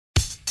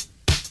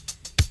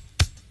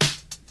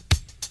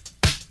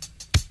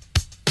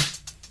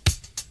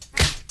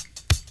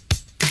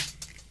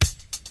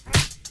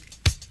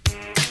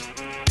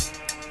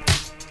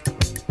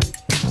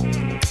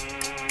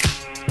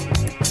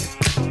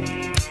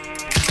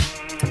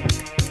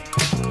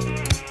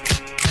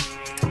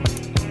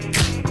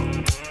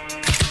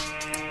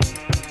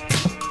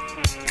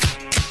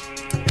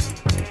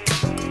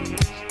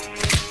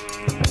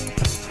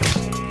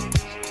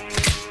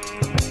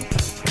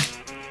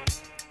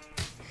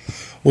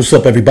What's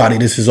up, everybody?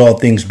 This is All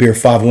Things Beer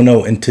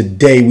 510, and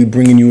today we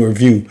bringing you a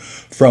review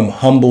from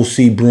Humble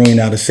Sea Brewing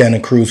out of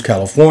Santa Cruz,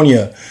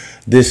 California.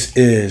 This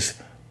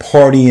is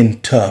Partying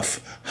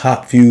Tough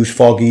Hop Fused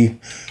Foggy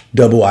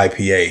Double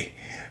IPA.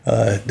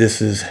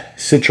 This is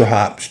Citra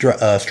Hop,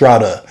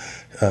 Strata,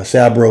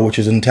 Sabro, which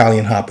is an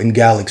Italian hop, and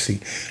Galaxy.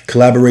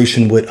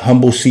 Collaboration with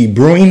Humble Sea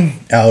Brewing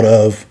out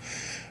of,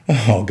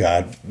 oh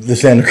God, the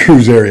Santa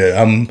Cruz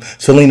area.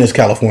 Salinas,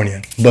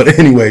 California. But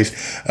anyways,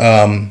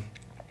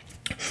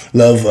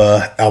 love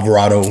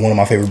Alvarado, one of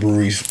my favorite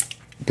breweries,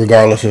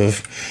 regardless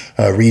of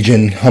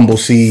region. Humble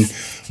Sea,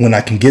 when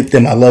I can get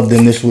them, I love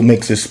them. This is what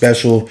makes it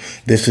special.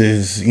 This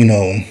is,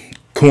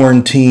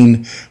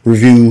 quarantine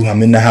review.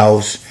 I'm in the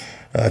house.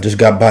 Just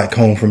got back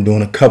home from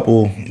doing a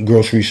couple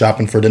grocery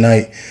shopping for the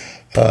night.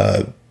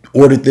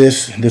 Ordered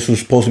this. This was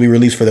supposed to be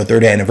released for their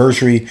 3rd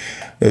anniversary.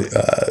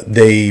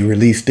 They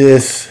released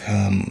this,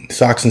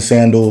 socks and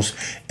sandals,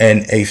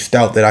 and a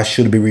stout that I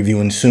should be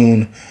reviewing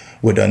soon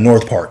with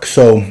North Park.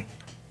 So,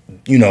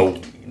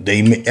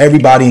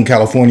 everybody in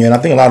California, and I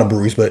think a lot of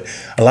breweries, but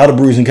a lot of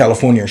breweries in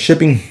California are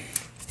shipping.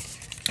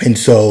 And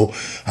so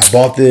I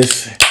bought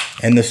this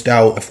and the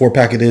stout, a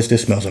 4-pack of this.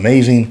 This smells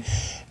amazing.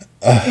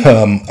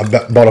 I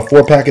bought a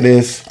 4-pack of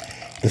this,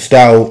 the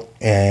stout,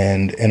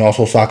 and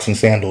also socks and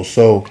sandals.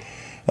 So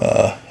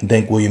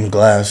thank Williams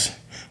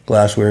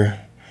Glassware.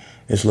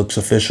 This looks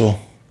official.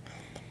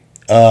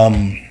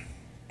 Let's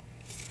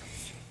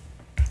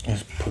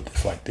put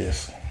this like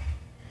this.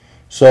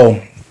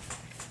 So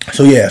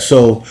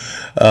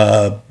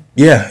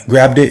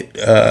grabbed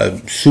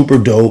it. Super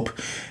dope.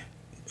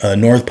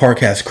 North Park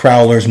has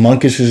Crowlers.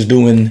 Monkish is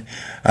doing,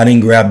 I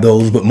didn't grab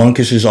those, but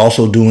Monkish is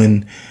also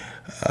doing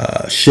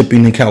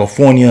shipping in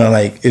California.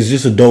 Like, it's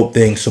just a dope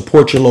thing.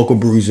 Support your local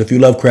breweries. If you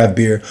love craft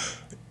beer,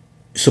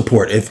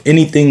 support. If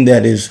anything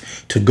that is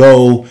to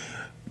go,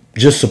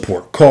 just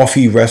support.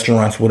 Coffee,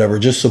 restaurants, whatever,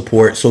 just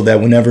support, so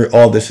that whenever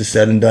all this is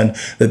said and done,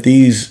 that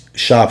these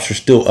shops are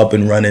still up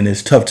and running.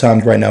 It's tough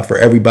times right now for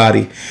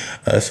everybody.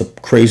 It's a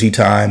crazy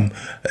time.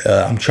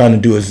 I'm trying to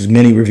do as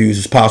many reviews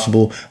as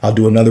possible. I'll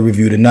do another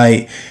review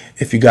tonight.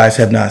 If you guys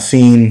have not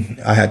seen,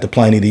 I had the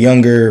Pliny the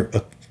Younger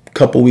a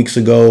couple weeks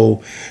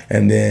ago,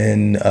 and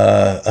then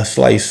a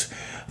Slice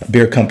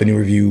beer company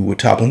review with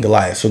Toppling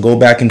Goliath. So go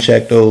back and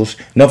check those.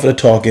 Enough of the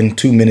talking.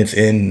 2 minutes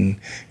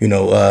in,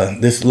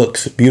 this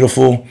looks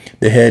beautiful.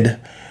 The head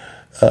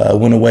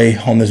went away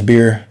on this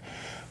beer,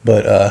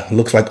 but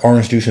looks like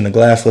orange juice in the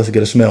glass. Let's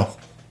get a smell.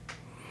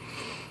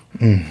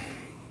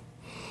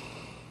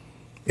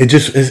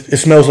 It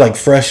smells like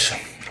fresh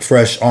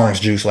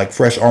orange juice, like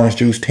fresh orange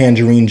juice,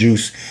 tangerine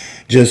juice.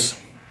 Just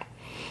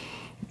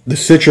the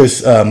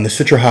citrus, the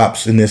citra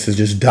hops in this is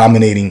just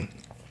dominating.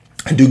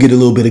 I do get a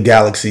little bit of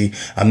Galaxy.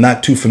 I'm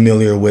not too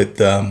familiar with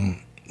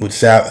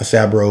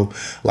Sabro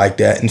like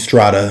that, and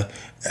Strata.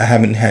 I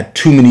haven't had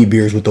too many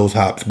beers with those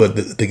hops, but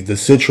the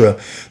Citra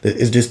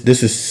is just,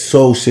 this is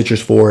so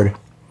citrus forward.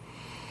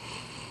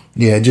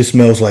 Yeah, it just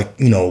smells like,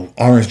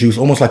 orange juice,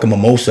 almost like a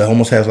mimosa.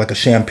 Almost has like a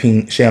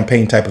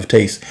champagne type of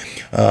taste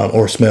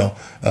or smell.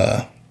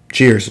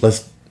 Cheers.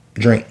 Let's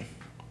drink.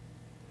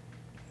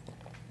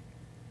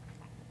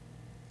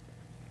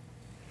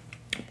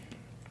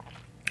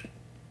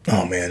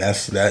 Oh man,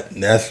 that's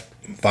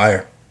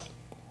fire.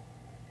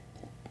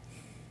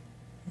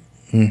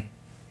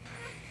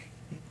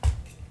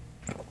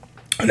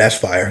 That's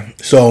fire.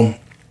 So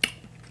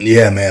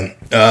yeah, man.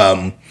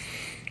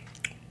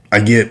 I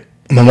get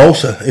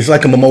mimosa. It's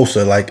like a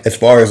mimosa. Like, as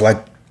far as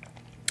like,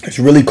 it's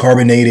really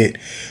carbonated,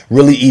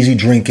 really easy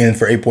drinking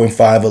for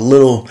 8.5. A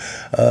little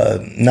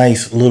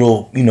nice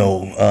little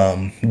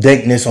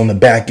dankness on the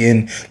back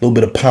end. A little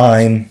bit of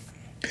pine.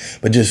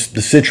 But just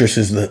the citrus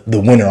is the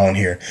winner on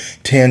here.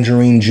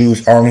 Tangerine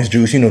juice, orange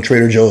juice.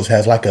 Trader Joe's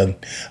has like a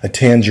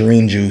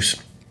tangerine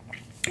juice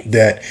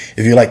that, if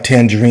you like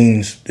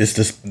tangerines, it's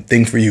this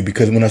thing for you.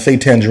 Because when I say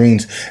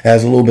tangerines, it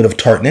has a little bit of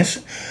tartness.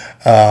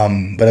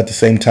 But at the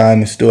same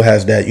time, it still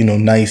has that,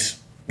 nice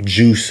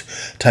juice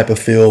type of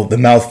feel. The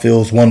mouth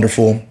feels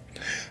wonderful.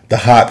 The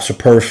hops are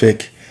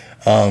perfect.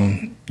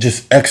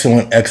 Just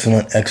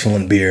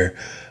excellent beer.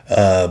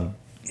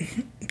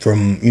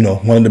 From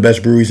one of the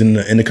best breweries in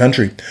the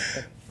country,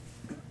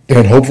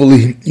 and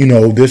hopefully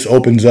this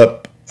opens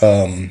up.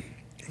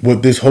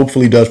 What this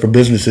hopefully does for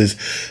businesses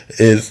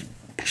is,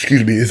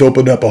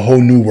 open up a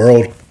whole new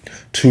world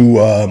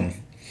to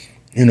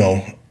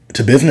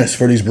to business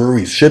for these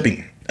breweries,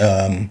 shipping.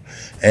 And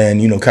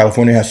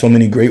California has so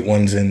many great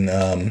ones, and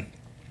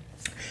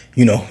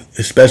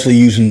especially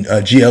using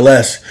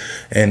GLS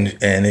and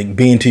it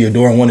being to your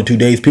door in 1 to 2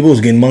 days. People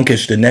was getting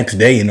Monkish the next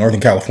day in Northern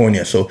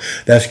California. So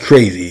that's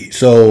crazy.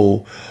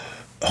 So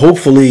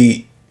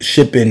hopefully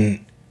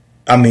shipping,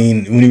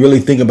 when you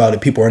really think about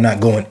it, people are not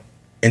going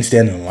and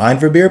standing in line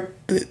for beer.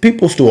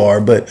 People still are,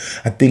 but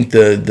I think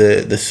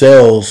the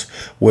sales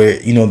where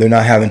they're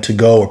not having to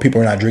go, or people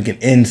are not drinking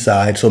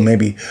inside, so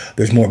maybe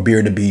there's more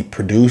beer to be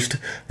produced,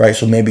 right?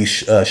 So maybe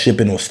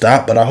shipping will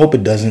stop, but I hope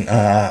it doesn't.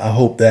 I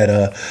hope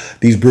that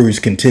these breweries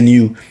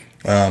continue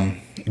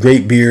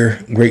Great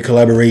beer, great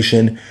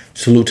collaboration.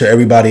 Salute to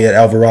everybody at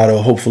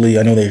Alvarado. Hopefully,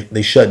 I know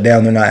they shut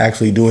down. They're not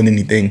actually doing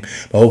anything.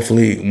 But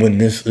hopefully, when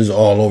this is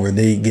all over,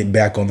 they get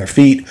back on their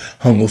feet.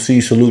 We'll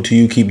see. Salute to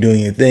you. Keep doing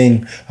your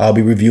thing. I'll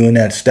be reviewing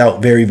that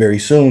stout very, very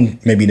soon.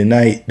 Maybe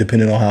tonight,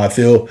 depending on how I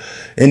feel.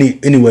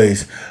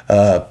 Anyways,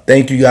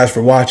 thank you guys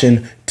for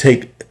watching.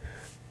 Take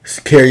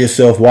care of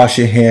yourself. Wash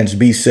your hands.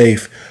 Be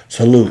safe.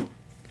 Salute.